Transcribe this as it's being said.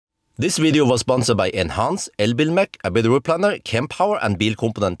This video was sponsored by Enhance, Elbilmek, ABRP Planner, Kempower and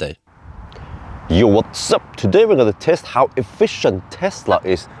Bilkomponenter. Yo, what's up? Today we're going to test how efficient Tesla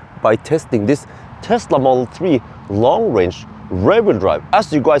is by testing this Tesla Model 3 long-range rear-wheel drive.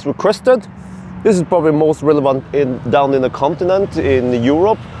 As you guys requested, this is probably most relevant down in the continent, in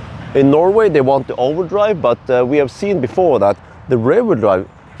Europe. In Norway they want the overdrive, but we have seen before that the rear-wheel drive,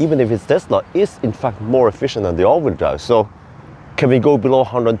 even if it's Tesla, is in fact more efficient than the all-wheel drive. So can we go below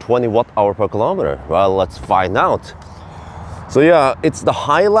 120 watt-hour per kilometer? Well, let's find out. So yeah, it's the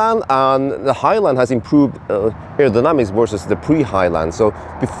Highland, and the Highland has improved aerodynamics versus the pre-Highland. So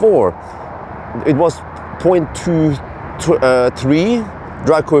before it was 0.23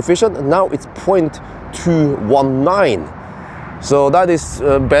 drag coefficient, and now it's 0.219. So that is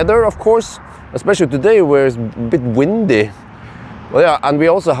better, of course, especially today where it's a bit windy. Well, yeah, and we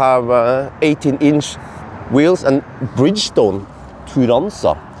also have 18-inch wheels and Bridgestone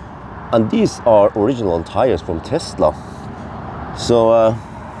Turanza, and these are original tires from Tesla. So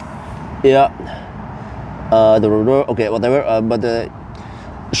yeah, okay, whatever, but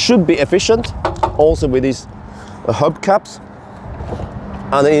should be efficient also with these hubcaps,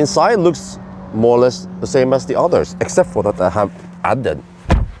 and the inside looks more or less the same as the others, except for that I have added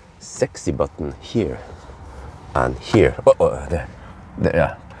sexy button here and here. There,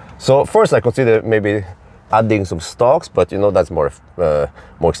 yeah. So first I consider maybe adding some stocks, but you know, that's more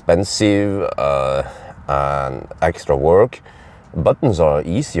expensive and extra work. Buttons are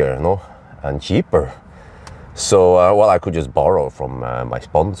easier, you know, and cheaper. So well, I could just borrow from my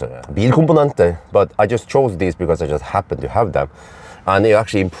sponsor, Bilkomponenter, but I just chose these because I just happen to have them, and it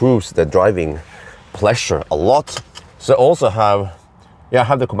actually improves the driving pleasure a lot. So I also have, yeah, I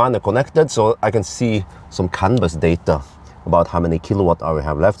have the commander connected, so I can see some canvas data about how many kilowatt hour we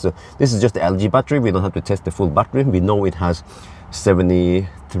have left. So this is just the LG battery. We don't have to test the full battery. We know it has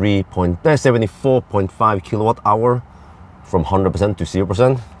 74.5 kilowatt hour from 100% to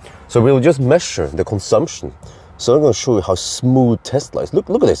 0%. So we'll just measure the consumption. So I'm going to show you how smooth Tesla is.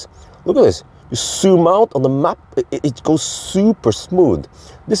 Look at this. Look at this. You zoom out on the map, it goes super smooth.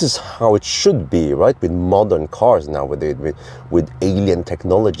 This is how it should be, right? With modern cars now, with alien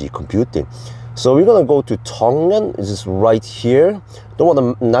technology, computing. So we're gonna go to Dongle. This is right here. Don't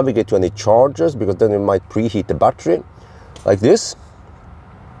want to navigate to any chargers because then it might preheat the battery, like this.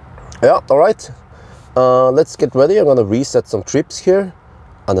 Yeah, all right. Let's get ready. I'm gonna reset some trips here,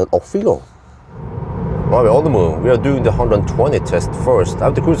 and then off we go. Well, we're on the move. We are doing the 120 test first. I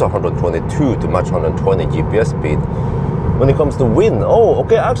have to cruise 122 to match 120 GPS speed. When it comes to wind, oh,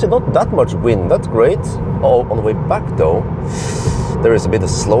 okay, actually not that much wind. That's great. Oh, on the way back though, there is a bit of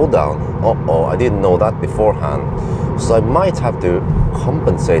slowdown. Uh-oh, I didn't know that beforehand. So I might have to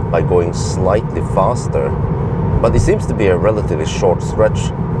compensate by going slightly faster. But it seems to be a relatively short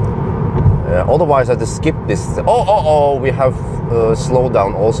stretch. Otherwise I have to skip this. Oh, we have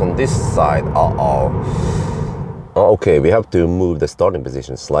slowdown also on this side. Okay, we have to move the starting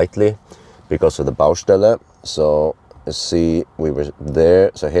position slightly because of the Baustelle. So let's see, we were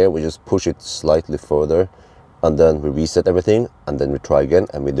there. So here we just push it slightly further, and then we reset everything, and then we try again,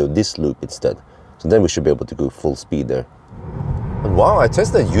 and we do this loop instead. So then we should be able to go full speed there. And wow, I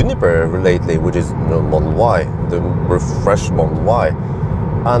tested Juniper lately, which is, you know, Model Y, the refreshed Model Y.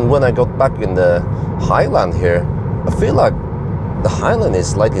 And when I got back in the Highland here, I feel like the Highland is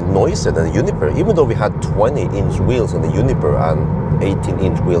slightly noisier than the Juniper, even though we had 20-inch wheels on the Juniper and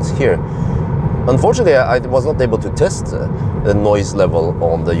 18-inch wheels here. Unfortunately, I was not able to test the noise level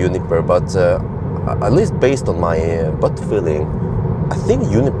on the Juniper, but at least based on my butt feeling, I think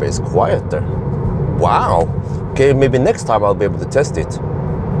Juniper is quieter. Wow! Okay, maybe next time I'll be able to test it.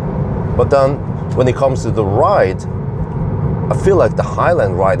 But then, when it comes to the ride, I feel like the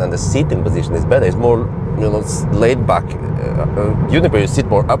Highland ride and the seating position is better. It's more, you know, laid back. Juniper, you sit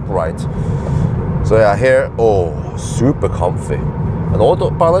more upright. So yeah, here, oh, super comfy. And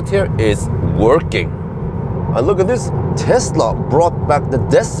autopilot here is working. And look at this, Tesla brought back the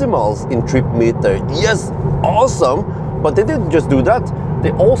decimals in trip meter. Yes, awesome. But they didn't just do that.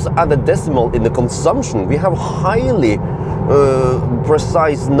 They also added decimal in the consumption. We have highly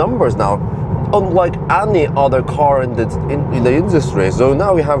precise numbers now, unlike any other car in the industry. So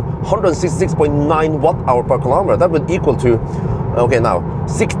now we have 166.9 watt-hour per kilometer. That would equal to, okay, now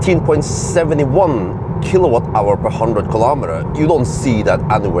 16.71 kilowatt-hour per 100 kilometer. You don't see that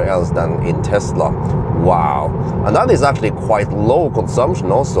anywhere else than in Tesla. Wow. And that is actually quite low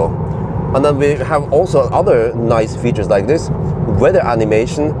consumption also. And then we have also other nice features like this. Weather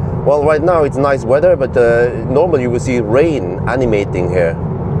animation. Well, right now it's nice weather, but normally you will see rain animating here.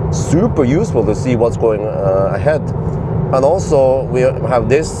 Super useful to see what's going ahead. And also we have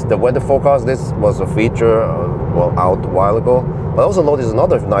this, the weather forecast. This was a feature well out a while ago. But I also noticed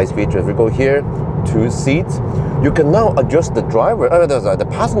another nice feature. If we go here to seats, you can now adjust the driver, the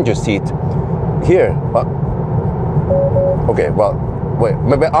passenger seat here. Okay, well, wait,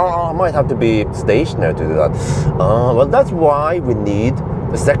 maybe I might have to be stationary to do that. Well, that's why we need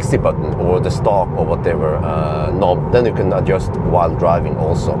the sexy button or the stock or whatever knob. Then you can adjust while driving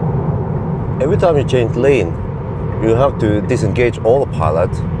also. Every time you change lane, you have to disengage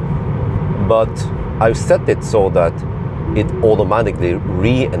autopilot, but I've set it so that it automatically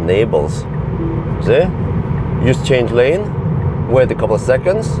re-enables. See? You just change lane, wait a couple of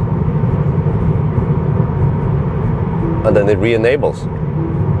seconds, and then it re-enables.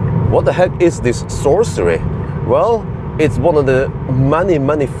 What the heck is this sorcery? Well, it's one of the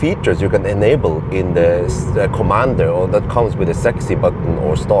many features you can enable in the Commander, or that comes with a sexy button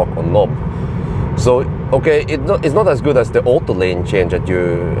or stock or knob. So, okay, it's not as good as the auto lane change that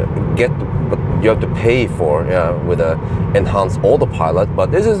you get, but you have to pay for, yeah, with an enhanced autopilot.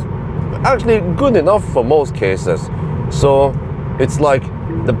 But this is actually good enough for most cases. So it's like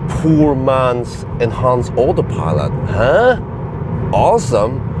the poor man's enhanced autopilot, huh?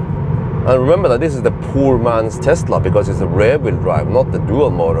 Awesome. And remember that this is the poor man's Tesla because it's a rear-wheel drive, not the dual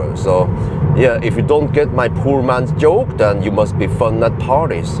motor. So yeah, if you don't get my poor man's joke, then you must be fun at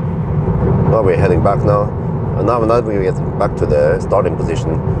parties. Now we're heading back now. And now we get back to the starting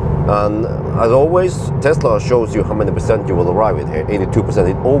position. And as always, Tesla shows you how many percent you will arrive at here. 82%.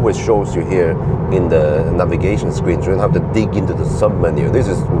 It always shows you here in the navigation screen, so you don't have to dig into the sub-menu. This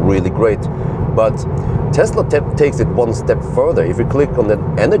is really great. But Tesla takes it one step further. If you click on the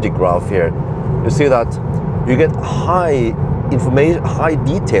energy graph here, you see that you get high information, high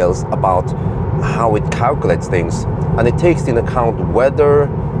details about how it calculates things. And it takes into account weather,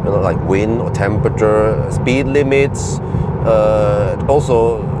 you know, like wind or temperature, speed limits,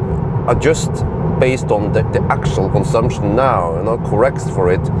 also adjust based on the actual consumption now, you know, corrects for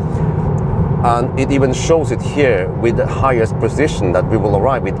it. And it even shows it here with the highest precision that we will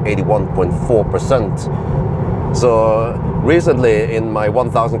arrive at 81.4%. So recently in my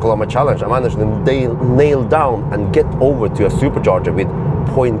 1,000 kilometer challenge, I managed to nail down and get over to a supercharger with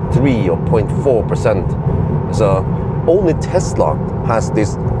 0.3 or 0.4%. So only Tesla has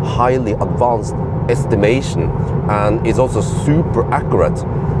this highly advanced estimation, and it's also super accurate.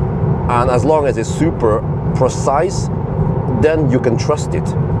 And as long as it's super precise, then you can trust it.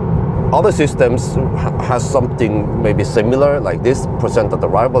 Other systems has something maybe similar, like this percent at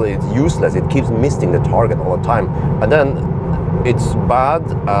arrival. It's useless. It keeps missing the target all the time, and then it's bad,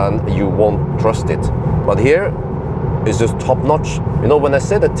 and you won't trust it. But here, it's just top notch. You know, when I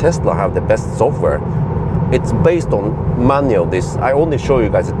say that Tesla have the best software, it's based on many of this. I only show you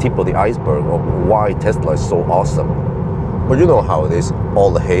guys the tip of the iceberg of why Tesla is so awesome. But you know how it is,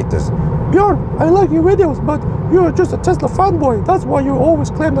 all the haters. Bjørn, I like your videos, but you're just a Tesla fanboy. That's why you always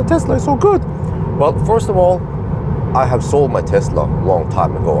claim that Tesla is so good. Well, first of all, I have sold my Tesla a long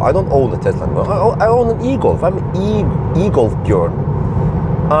time ago. I don't own a Tesla anymore. I own an e-Golf. I'm an e-Golf Bjørn.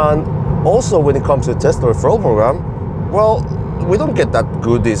 And also when it comes to the Tesla referral program, well, we don't get that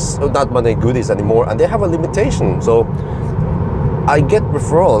many goodies anymore, and they have a limitation. So I get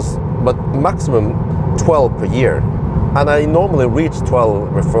referrals, but maximum 12 per year. And I normally reach 12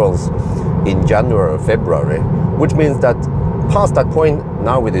 referrals in January or February, which means that past that point,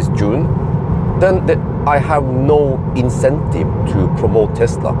 now it is June, then I have no incentive to promote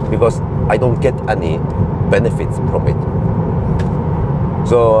Tesla because I don't get any benefits from it.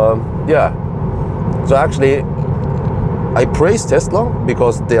 So yeah, so actually I praise Tesla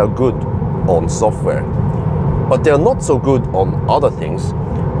because they are good on software, but they are not so good on other things.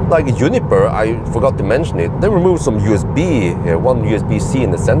 Like Juniper, I forgot to mention it, they removed some USB, one USB-C in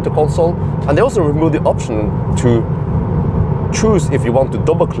the center console, and they also removed the option to choose if you want to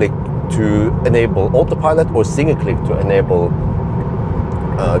double click to enable autopilot or single click to enable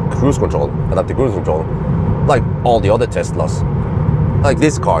cruise control, adaptive cruise control, like all the other Teslas, like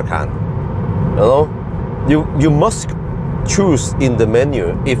this car can. You know, you must choose in the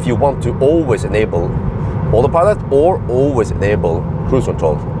menu if you want to always enable autopilot or always enable cruise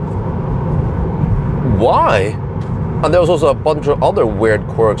control. Why? And there's also a bunch of other weird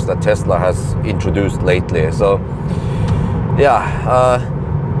quirks that Tesla has introduced lately. So yeah,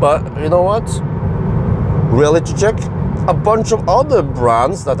 but you know what? Reality check. A bunch of other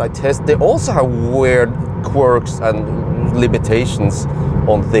brands that I test, they also have weird quirks and limitations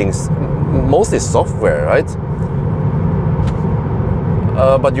on things. Mostly software, right?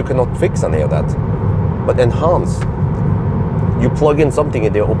 But you cannot fix any of that. But enhance, you plug in something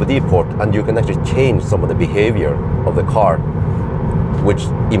in the OBD port and you can actually change some of the behavior of the car, which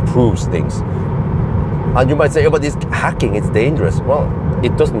improves things. And you might say, oh, but it's hacking, it's dangerous. Well,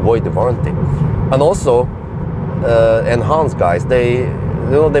 it doesn't void the warranty. And also, Enhance guys, they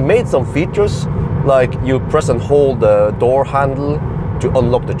made some features like you press and hold the door handle to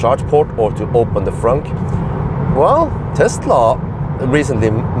unlock the charge port or to open the frunk. Well, Tesla recently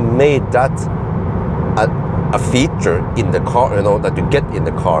made that a feature in the car, you know, that you get in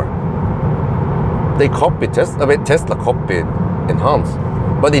the car. They copied Tesla, I mean, Tesla copied Enhance,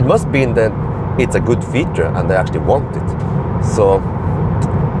 but it must be in that it's a good feature and they actually want it. So,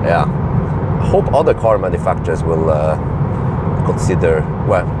 yeah, I hope other car manufacturers will consider,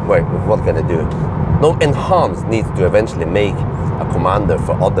 well, wait, what can they do? No, Enhance needs to eventually make a commander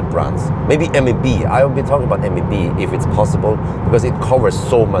for other brands. Maybe MEB. I will be talking about MEB if it's possible, because it covers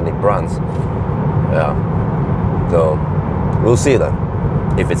so many brands. Yeah. So we'll see then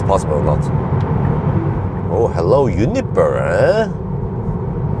if it's possible or not. Oh, hello Juniper, eh?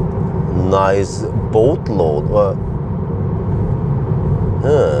 Nice boatload.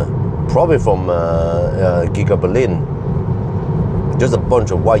 Probably from Giga Berlin. Just a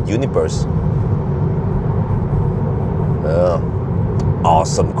bunch of white Junipers.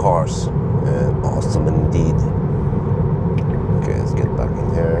 Awesome cars. Awesome indeed. Okay, let's get back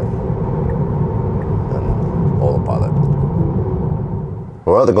in here. And autopilot.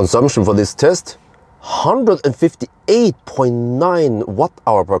 Well, the consumption for this test, 158.9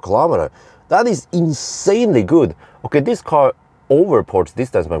 watt-hour per kilometer. That is insanely good. Okay, this car overports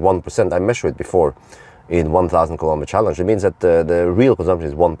distance by 1%. I measured it before in 1,000 kilometer challenge. It means that the real consumption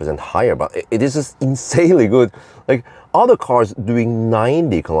is 1% higher, but it is just insanely good. Like other cars doing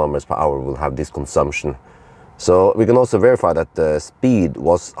 90 kilometers per hour will have this consumption. So we can also verify that the speed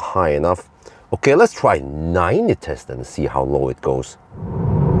was high enough. Okay, let's try 90 test and see how low it goes.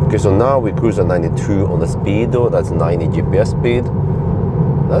 Okay, so now we cruise at 92 on the speedo. That's 90 GPS speed.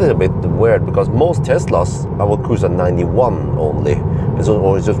 That is a bit weird because most Teslas I will cruise at 91 only,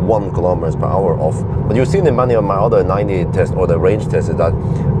 or it's just 1 kilometers per hour off. But you've seen in many of my other 90 tests or the range tests is that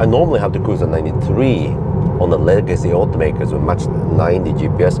I normally have to cruise at 93 on the legacy automakers with match 90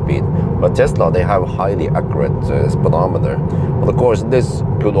 GPS speed. But Tesla, they have highly accurate speedometer. But of course, this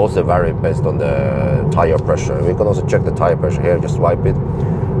could also vary based on the tire pressure. We can also check the tire pressure here. Just swipe it.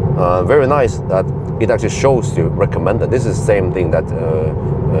 Very nice that it actually shows you recommended. This is the same thing that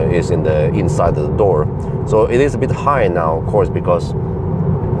is in the inside of the door. So it is a bit high now, of course, because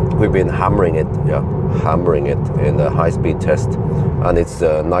we've been hammering it in the high-speed test, and it's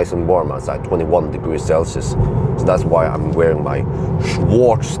nice and warm outside, 21 degrees Celsius. So that's why I'm wearing my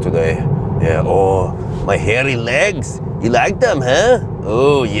Schwartz today. Yeah, oh, my hairy legs. You like them, huh?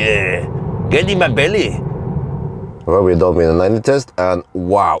 Oh yeah, get in my belly. Well, we're done with the 90 test, and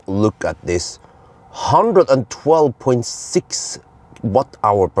wow, look at this. 112.6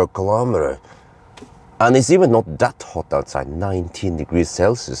 watt-hour per kilometer. And it's even not that hot outside, 19 degrees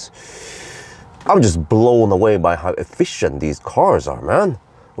Celsius. I'm just blown away by how efficient these cars are, man.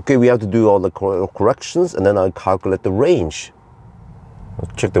 Okay, we have to do all the corrections, and then I'll calculate the range.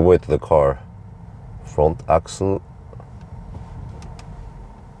 Let's check the weight of the car. Front axle.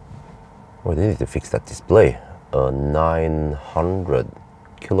 Oh, they need to fix that display. 900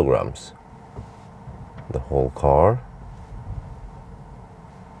 kilograms. The whole car.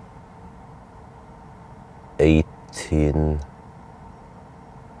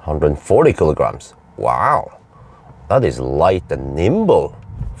 1,840 kilograms. Wow, that is light and nimble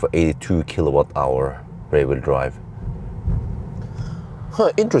for 82 kilowatt-hour rear-wheel drive.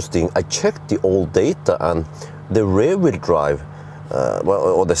 Interesting. I checked the old data, and the rear-wheel drive,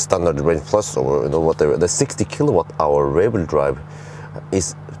 or the standard range plus, or whatever, the 60 kilowatt-hour rear-wheel drive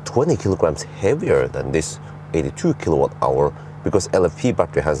is 20 kilograms heavier than this 82 kilowatt-hour, because LFP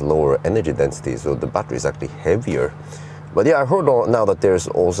battery has lower energy density, so the battery is actually heavier. But yeah, I heard now that there's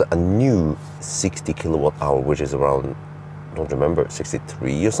also a new 60 kilowatt-hour, which is around, I don't remember,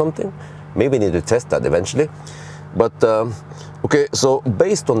 63 or something. Maybe I need to test that eventually. But okay, so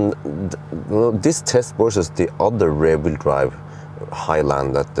based on this test versus the other rear-wheel drive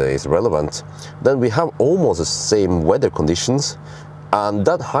Highland that is relevant, then we have almost the same weather conditions, and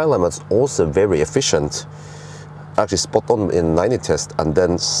that Highland was also very efficient. Actually spot on in 90 test, and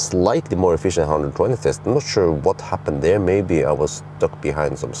then slightly more efficient 120 test. I'm not sure what happened there. Maybe I was stuck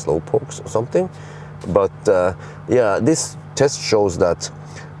behind some slowpokes or something. But yeah, this test shows that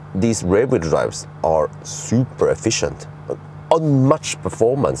these rear-wheel drives are super efficient. Unmatched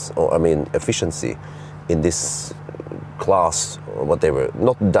performance, or I mean efficiency, in this class or whatever.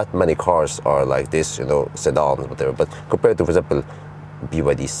 Not that many cars are like this, you know, sedans, whatever. But compared to, for example,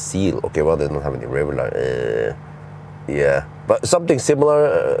 BYD Seal, okay, well, they don't have any regular. Yeah, but something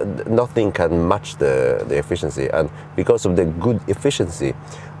similar, nothing can match the efficiency. And because of the good efficiency,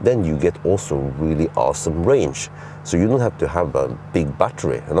 then you get also really awesome range. So you don't have to have a big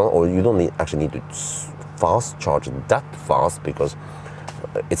battery, you know, or you don't actually need to fast charge it that fast, because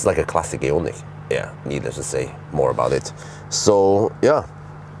it's like a classic Ioniq. Yeah, needless to say more about it. So yeah,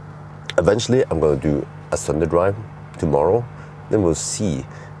 eventually I'm going to do a Sunday drive tomorrow. Then we'll see,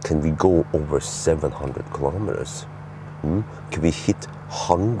 can we go over 700 kilometers? Can we hit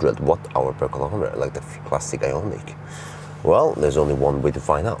 100 watt-hour per kilometer like the classic Ioniq? Well, there's only one way to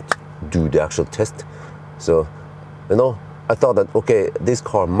find out. Do the actual test. So, you know, I thought that, okay, this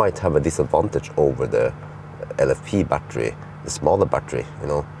car might have a disadvantage over the LFP battery, the smaller battery, you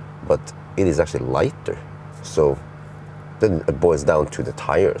know, but it is actually lighter. So then it boils down to the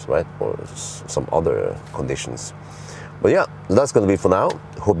tires, right? Or some other conditions. But yeah, that's gonna be for now.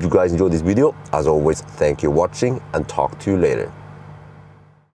 Hope you guys enjoyed this video. As always, thank you for watching and talk to you later.